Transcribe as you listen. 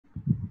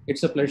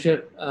It's a pleasure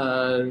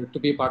to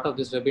be part of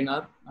this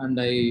webinar, and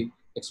I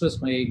express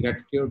my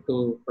gratitude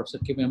to Professor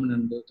Kim Eman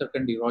and the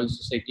Uttarakhand Urology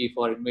Society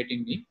for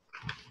inviting me.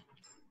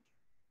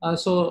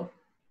 So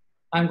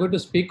I'm going to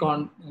speak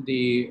on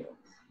the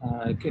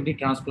kidney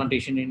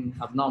transplantation in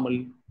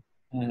abnormal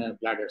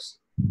bladders.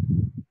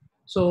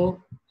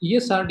 So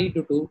ESRD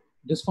due to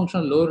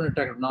dysfunctional lower urinary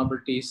tract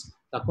abnormalities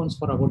accounts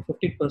for about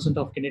 50%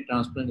 of kidney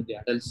transplant in the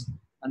adults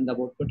and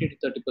about 20 to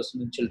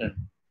 30% in children.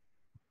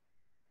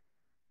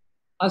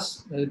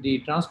 As the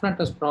transplant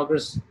has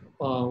progressed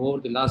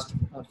over the last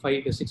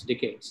 5 to 6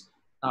 decades,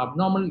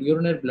 abnormal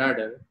urinary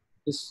bladder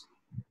is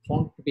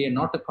found to be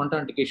not a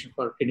contraindication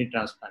for kidney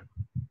transplant.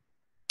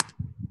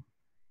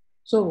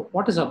 So,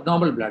 what is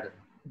abnormal bladder?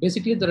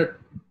 Basically, there are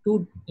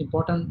two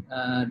important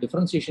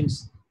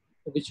differentiations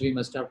which we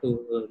must have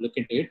to look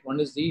into it. One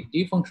is the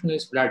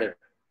defunctionalized bladder,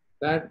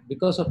 where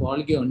because of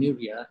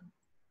oligonuria,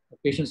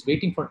 patients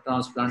waiting for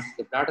transplant,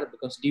 the bladder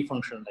becomes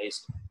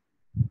defunctionalized.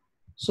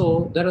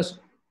 So, there is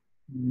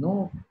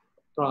no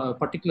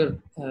particular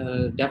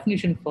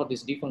definition for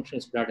these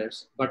defunctionalized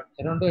bladders, but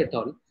Arando et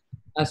al.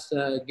 Has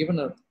given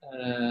a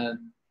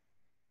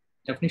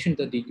definition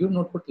that the urine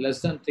output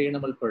less than 3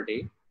 ml per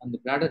day and the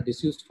bladder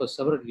disused for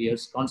several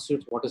years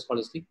constitutes what is called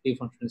as the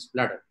defunctionalized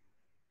bladder.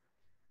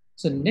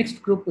 So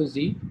next group is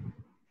the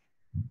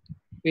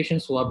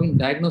patients who have been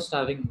diagnosed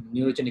having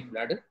neurogenic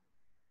bladder,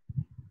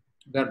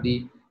 where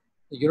the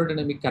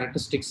urodynamic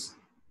characteristics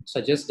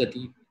suggest that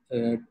the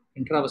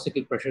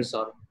intravesical pressures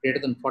are greater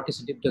than 40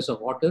 centimeters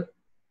of water,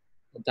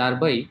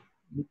 thereby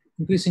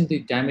increasing the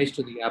damage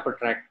to the upper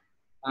tract,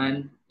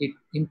 and it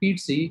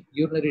impedes the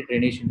urinary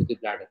drainage into the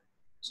bladder.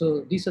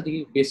 So these are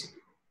the basic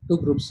two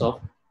groups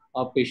of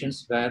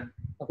patients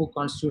who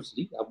constitutes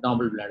the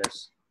abnormal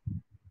bladders.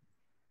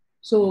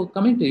 So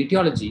coming to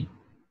etiology,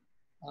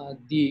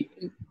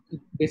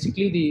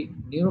 basically the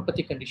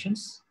neuropathic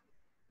conditions,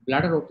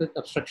 bladder outlet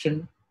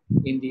obstruction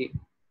in the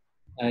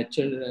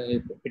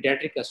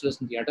pediatric as well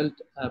as in the adult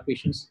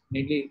patients,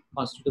 mainly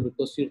constituted with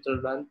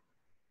posturethral valve,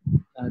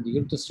 the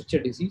urethral stricture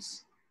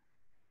disease,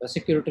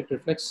 vesicouretic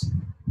reflex,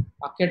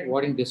 arcade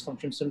voiding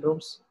dysfunction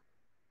syndromes,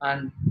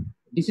 and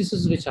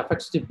diseases which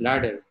affects the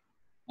bladder,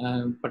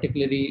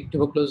 particularly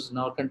tuberculosis in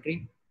our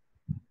country,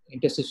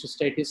 interstitial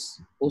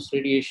cystitis,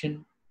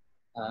 post-radiation,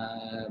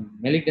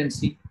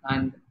 malignancy,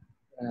 and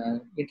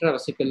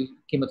intravesical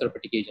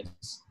chemotherapeutic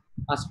agents,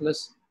 as well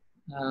as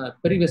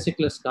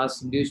perivesicular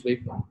scars induced by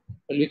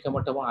pelvic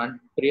hematoma and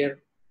prior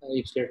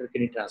extrahepatic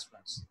kidney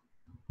transplants.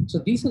 So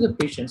these are the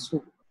patients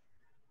who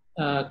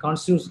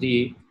constitutes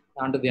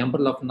under the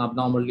umbrella of an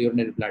abnormal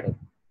urinary bladder.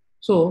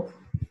 So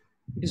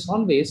it is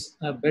always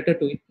better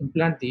to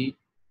implant the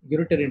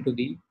ureter into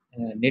the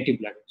native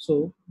bladder.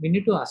 So we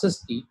need to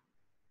assess the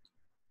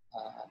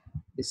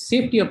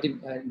safety of the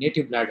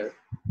native bladder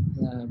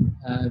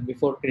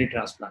before kidney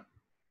transplant.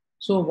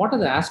 So what are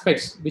the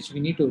aspects which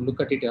we need to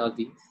look at it are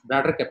the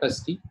bladder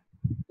capacity.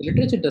 The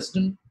literature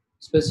doesn't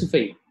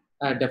specify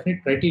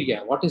definite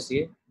criteria. What is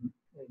the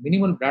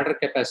minimal bladder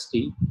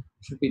capacity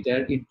should be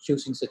there in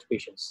choosing such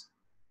patients.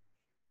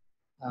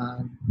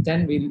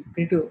 Then we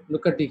need to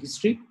look at the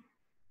history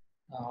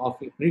of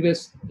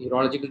previous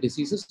urological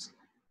diseases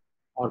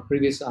or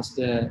previous as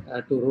to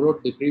rule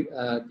out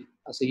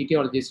as the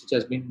etiologies which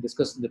has been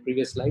discussed in the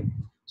previous slide.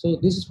 So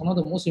this is one of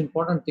the most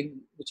important things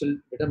which will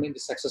determine the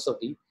success of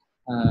the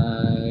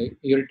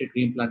ureteric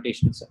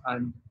reimplantations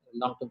and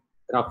long-term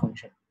graft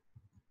function.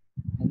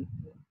 And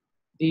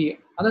the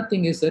other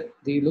thing is that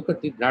they look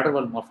at the bladder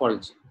wall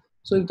morphology.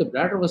 So if the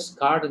bladder was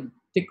scarred and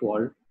thick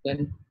walled,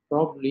 then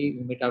probably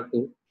we might have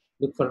to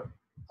look for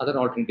other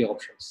alternative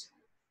options.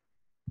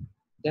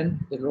 Then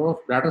the role of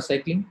bladder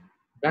cycling.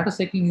 Bladder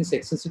cycling is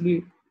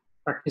excessively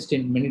practiced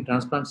in many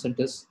transplant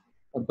centers,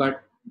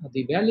 but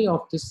the value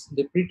of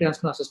the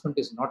pre-transplant assessment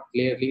is not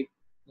clearly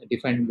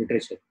defined in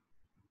literature.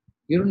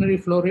 Urinary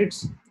flow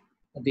rates.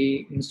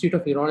 The Institute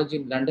of Urology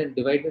in London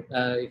divided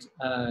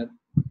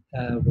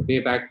way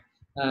back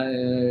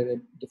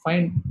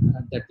defined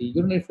that the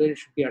urinary flow rate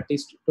should be at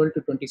least 12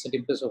 to 20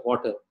 centimeters of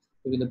water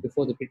even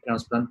before the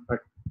pre-transplant, but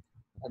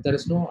there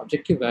is no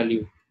objective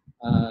value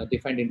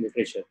defined in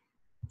literature.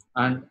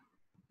 And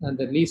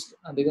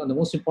the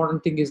most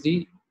important thing is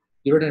the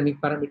urodynamic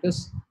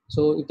parameters.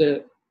 So if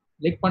the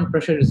leg pump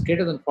pressure is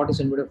greater than 40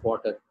 centimeters of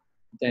water,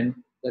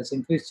 then there's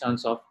increased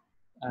chance of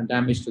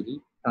damage to the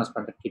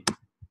transplanted kidney.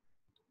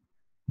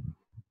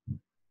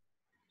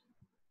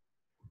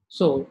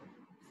 So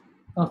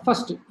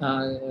first,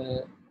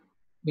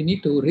 we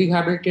need to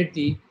rehabilitate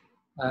the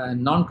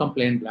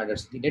non-compliant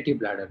bladders, the native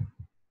bladder.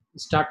 We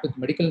start with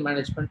medical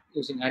management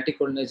using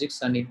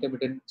anticholinergics and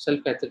intermittent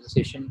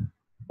self-catheterization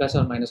plus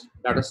or minus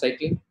bladder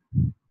cycling.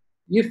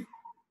 If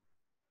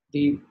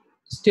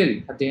still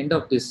at the end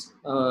of this,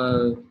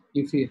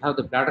 if you have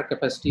the bladder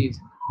capacity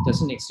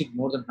doesn't exceed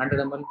more than 100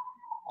 ml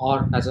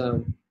or has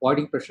a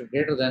voiding pressure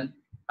greater than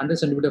 100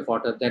 centimeter of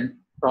water, then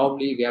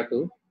probably we have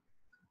to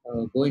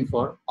go in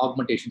for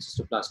augmentation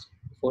cystoplasty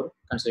before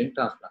considering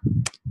transplant.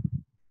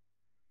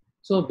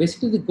 So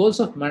basically the goals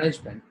of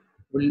management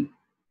will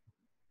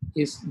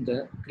is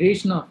the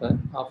creation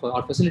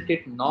or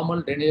facilitate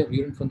normal drainage of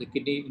urine from the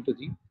kidney into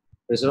the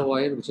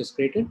reservoir which is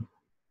created,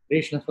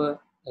 creation of a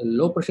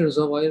low pressure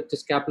reservoir which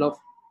is capable of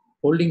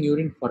holding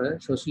urine for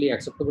a socially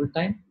acceptable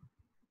time,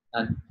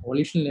 and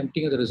volitional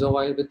emptying of the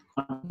reservoir with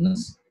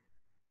continence.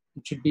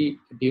 It should be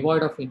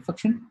devoid of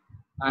infection,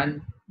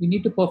 and we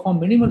need to perform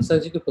minimal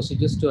surgical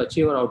procedures to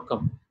achieve our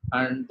outcome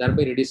and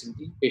thereby reducing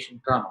the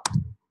patient trauma.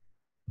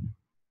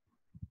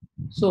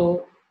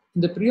 So,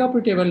 in the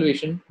preoperative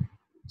evaluation,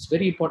 it's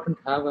very important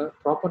to have a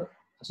proper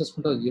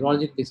assessment of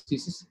urologic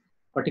diseases,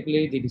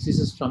 particularly the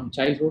diseases from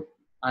childhood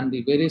and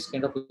the various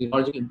kind of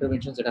urological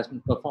interventions that has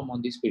been performed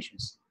on these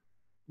patients.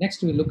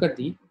 Next, we look at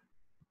the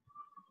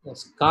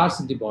scars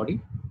in the body,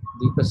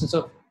 the presence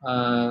of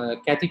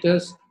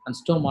catheters and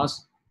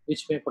stomas,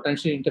 which may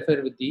potentially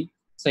interfere with the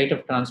site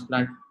of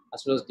transplant,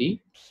 as well as the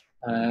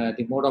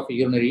mode of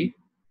urinary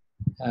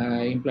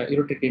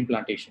ureteric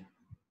implantation.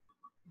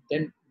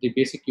 Then the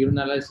basic urine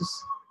analysis,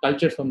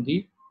 culture from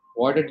the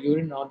voided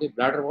urine or the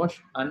bladder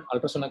wash, and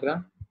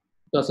ultrasonogram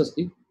to assess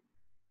the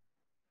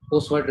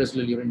post-void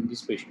residual urine in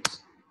these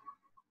patients.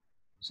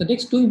 So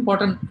next two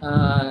important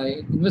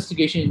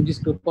investigation in this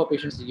group of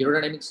patients, the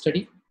urodynamic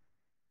study,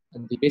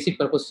 and the basic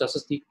purpose to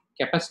assess the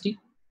capacity,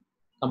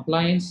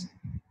 compliance,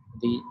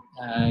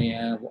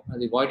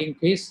 the voiding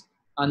phase,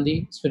 and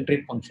the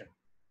sphincteric function,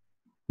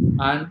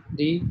 and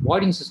the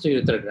voiding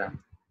cystourethrogram.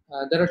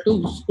 There are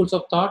two schools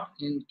of thought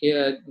in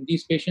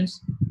these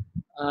patients.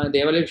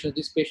 The evaluation of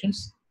these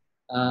patients.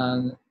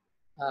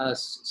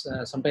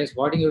 Sometimes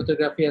voiding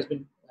urethropy has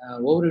been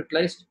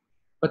overutilized,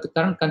 but the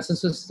current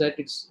consensus is that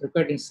it's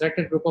required in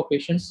selected group of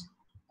patients,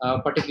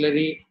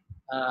 particularly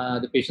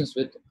the patients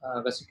with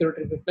vesicular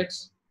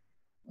reflex,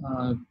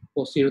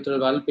 post-urethral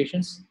valve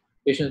patients,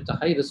 patients with a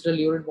high residual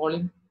urine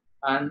volume,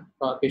 and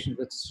patients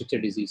with stricture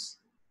disease.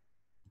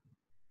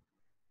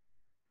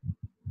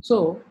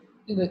 So,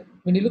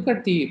 when you look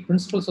at the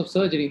principles of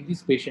surgery in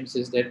these patients,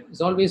 is that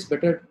it's always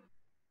better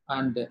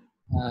and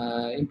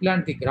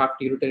implant the graft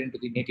ureter into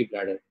the native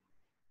bladder.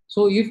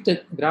 So, if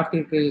the graft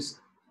ureter is,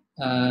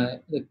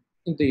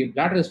 if the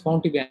bladder is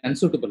found to be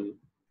unsuitable,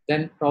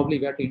 then probably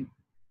we have to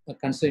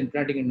consider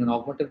implanting in an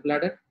augmented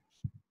bladder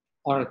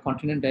or a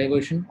continent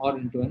diversion or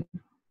into an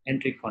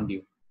entry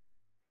conduit.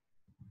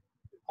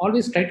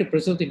 Always try to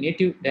preserve the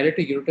native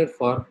dilated ureter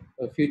for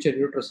future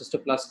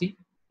ureterocystoplasty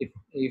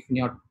if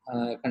not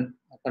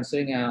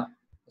considering a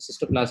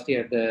cystoplasty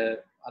at the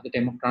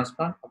time of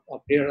transplant,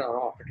 or prior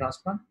or after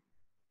transplant.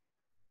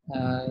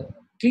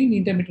 Clean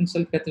intermittent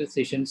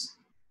self-catheterizations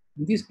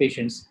in these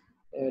patients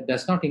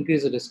does not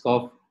increase the risk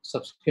of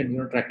subsequent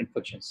urinary tract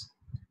infections.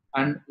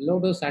 And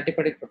low-dose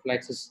antibiotic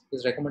prophylaxis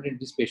is recommended in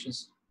these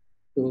patients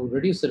to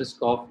reduce the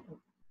risk of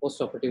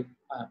postoperative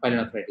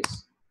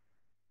pyelonephritis.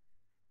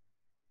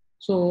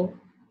 So,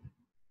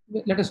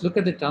 let us look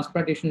at the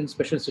transplantation in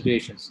special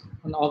situations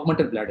on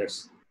augmented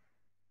bladders.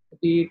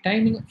 The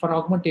timing for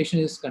augmentation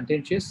is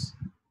contentious.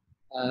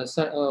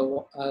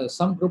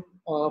 Some group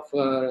of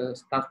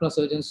transplant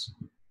surgeons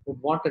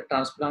would want a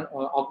transplant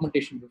or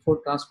augmentation before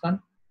transplant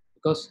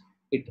because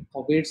it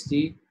avoids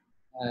the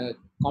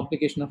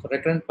complication of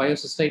recurrent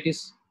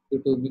pyocystitis due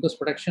to mucous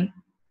protection,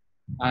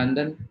 and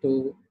then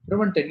to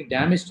prevent any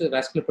damage to the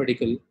vascular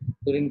pedicle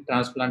during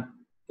transplant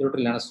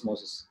ureteral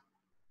anastomosis.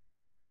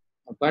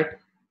 But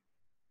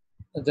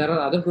there are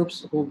other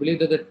groups who believe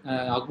that the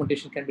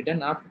augmentation can be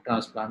done after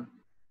transplant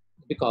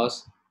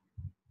because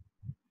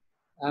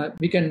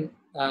we can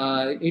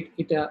it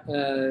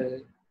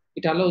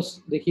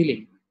allows the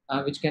healing,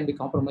 which can be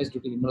compromised due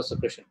to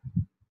immunosuppression.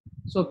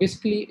 So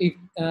basically, if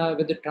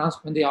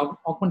when the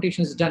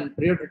augmentation is done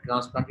prior to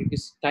transplant, it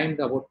is timed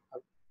about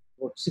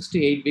 6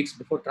 to 8 weeks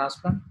before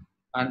transplant,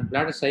 and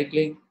bladder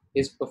cycling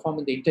is performed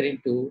in the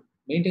interim to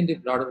maintain the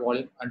bladder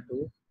volume and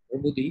to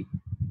remove the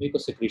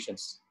mucous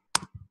secretions.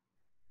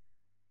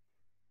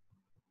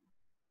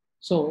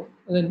 So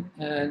then,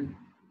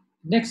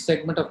 next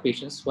segment of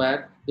patients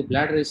where the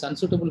bladder is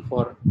unsuitable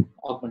for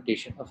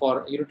augmentation or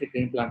for ureteric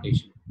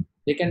implantation,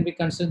 they can be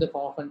considered in the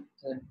form of an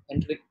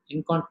enteric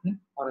incontinent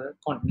or a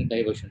continent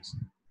diversions.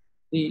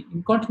 The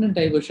incontinent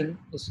diversion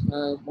is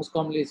most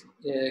commonly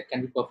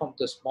can be performed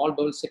with a small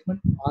bowel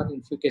segment, or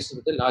in few cases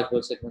with the large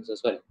bowel segments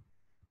as well.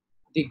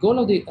 The goal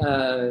of the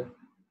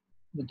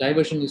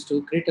diversion is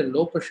to create a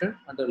low pressure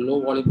and a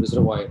low volume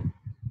reservoir.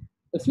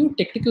 A few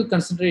technical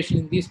consideration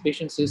in these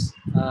patients is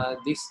that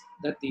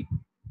the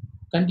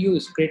conduit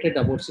is created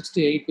about 6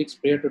 to 8 weeks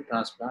prior to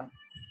transplant,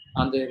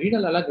 and the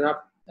renal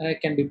allograft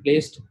can be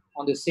placed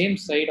on the same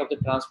side of the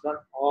transplant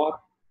or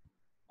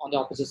on the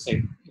opposite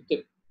side.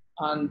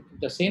 On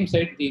the same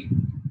side, the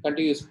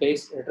conduit is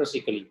placed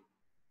retrocecally,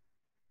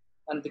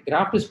 and the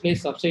graft is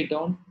placed upside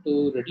down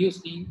to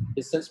reduce the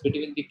distance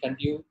between the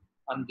conduit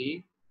and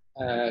the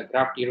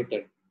graft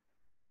ureter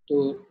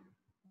to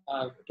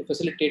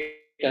facilitate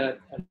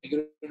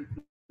urine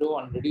flow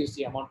and reduce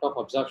the amount of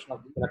absorption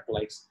of the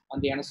electrolytes.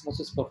 And the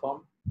anastomosis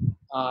performed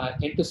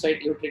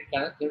end-to-side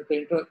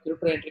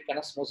ureteroenteric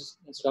anastomosis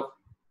instead of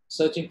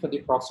searching for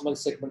the proximal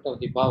segment of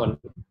the bowel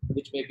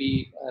which may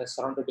be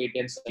surrounded by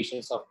dense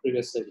lesions of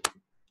previous surgery.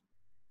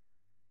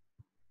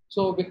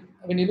 So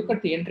when you look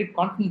at the entry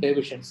continent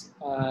diversions,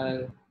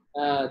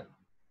 uh,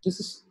 this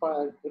is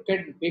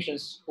located in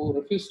patients who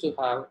refuse to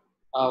have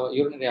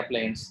urinary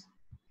appliance.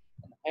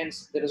 And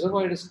hence, the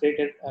reservoir is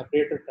created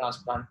prior to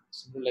transplant,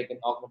 similar like an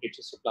augmented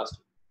cystoplasty.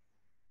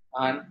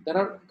 And there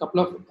are a couple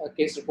of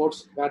case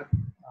reports where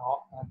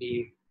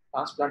the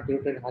transplant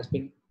ureter has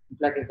been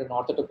implanted in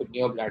orthotopic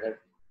neobladder,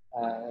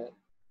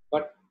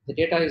 but the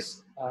data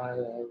is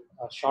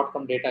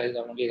short-term data is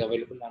only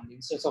available, and the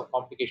incidence of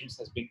complications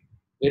has been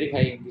very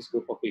high in this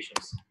group of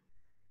patients.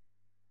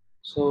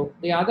 So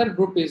the other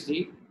group is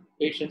the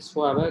patients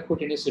who have a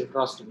cutaneous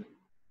ureterostomy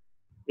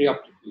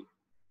preoperatively.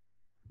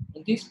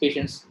 In these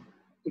patients,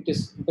 it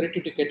is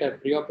imperative to get a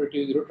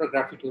preoperative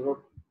ureterography to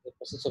note the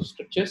presence of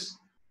strictures,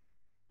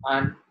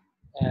 and,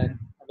 and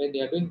when they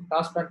are doing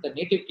transplant, the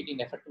native kidney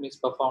nephrectomy is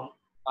performed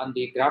on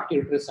the graft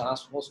uterus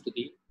anastomose to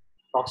the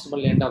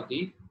proximal end of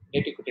the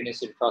native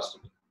cutaneous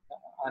ureterostomy,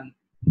 and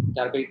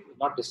thereby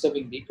not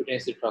disturbing the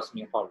cutaneous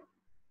ureterostomy at all.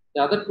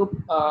 The other group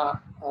of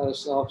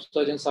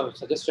surgeons have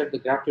suggested the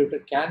graft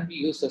ureter can be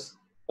used as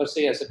per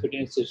se as a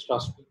cutaneous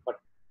hysterostomy, but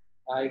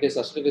it is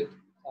associated with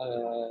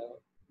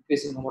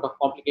increasing amount of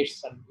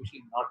complications and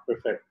usually not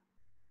preferred.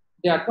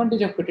 The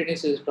advantage of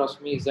cutaneous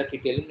hysterostomy is that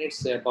it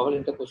eliminates bowel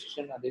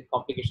interposition and the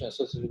complications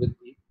associated with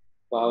the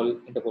bowel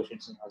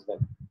interposition as well.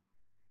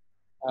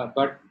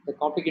 But the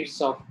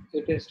complications of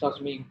cutaneous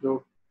hysterostomy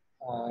include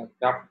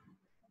graft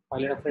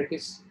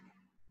pyelonephritis,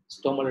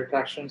 stomal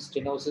retraction,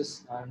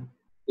 stenosis, and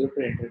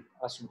ureter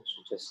anastomotic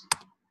strictures.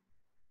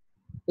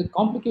 The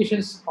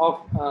complications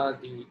of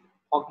the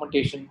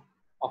augmentation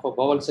of a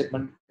bowel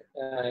segment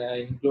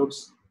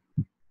includes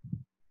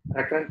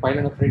recurrent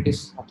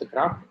pyelonephritis of the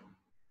graft,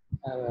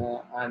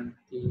 and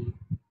the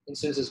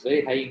incidence is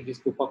very high in this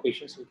group of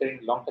patients requiring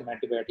long-term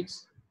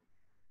antibiotics.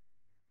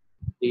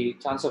 The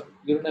chance of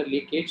urinary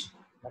leakage,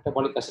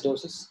 metabolic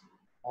acidosis,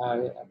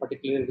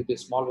 particularly with the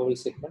small bowel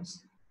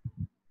segments,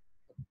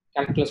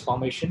 calculus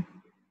formation,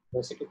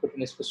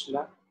 vesicocutaneous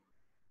fistula,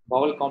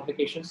 bowel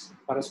complications,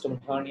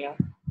 parastomach hernia,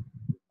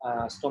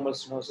 stomal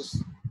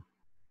stenosis,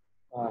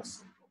 uh,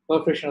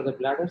 perforation of the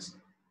bladders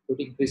due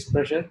to increased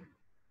pressure,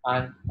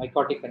 and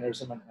mycotic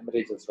aneurysm and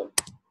hemorrhage as well.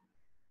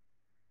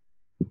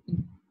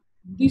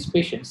 In these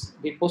patients,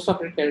 the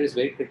postoperative care is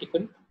very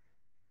critical.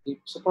 The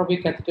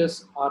suprapubic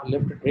catheters are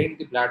left to drain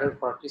the bladder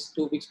for at least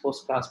 2 weeks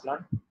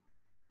post-transplant,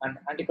 and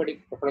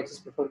antibiotic prophylaxis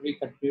preferably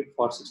continued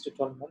for 6 to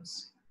 12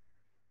 months.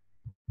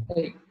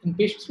 In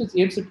patients with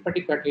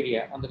asymptomatic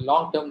bacteria, on the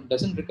long term,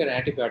 doesn't require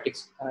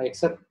antibiotics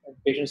except when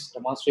patients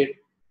demonstrate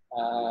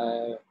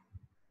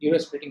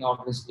urosplitting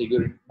organs in the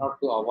urine, not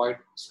to avoid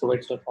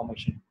steroid cell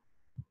formation.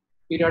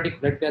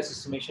 Periodic blood gas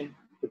estimation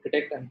to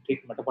detect and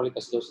treat metabolic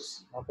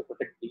acidosis, not to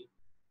protect the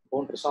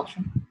bone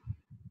resorption.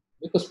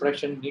 Mucus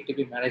production need to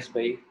be managed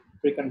by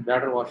frequent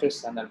bladder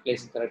washes and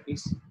alkalizing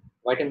therapies,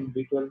 vitamin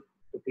B12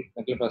 to treat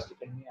megaloblastic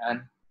anemia,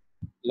 and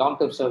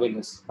long-term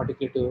surveillance,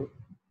 particularly to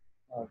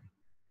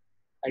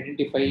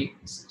identify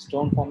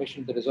stone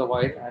formation in the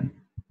reservoir and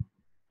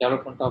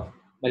development of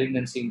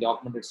malignancy in the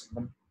augmented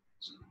segment.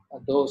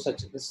 Though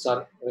such risks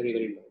are very,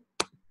 very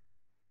low.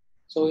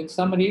 So, in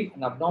summary,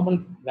 an abnormal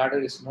bladder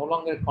is no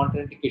longer a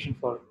contraindication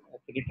for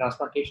kidney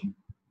transplantation.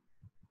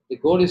 The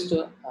goal is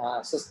to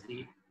assess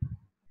the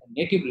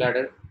native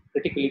bladder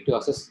critically to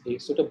assess the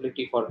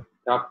suitability for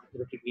graft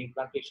ureteric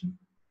reimplantation,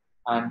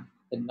 and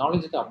the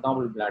knowledge of the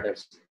abnormal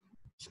bladders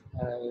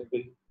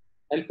will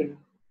help in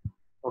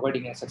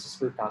providing a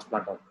successful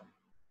transplant outcome.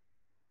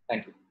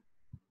 Thank you.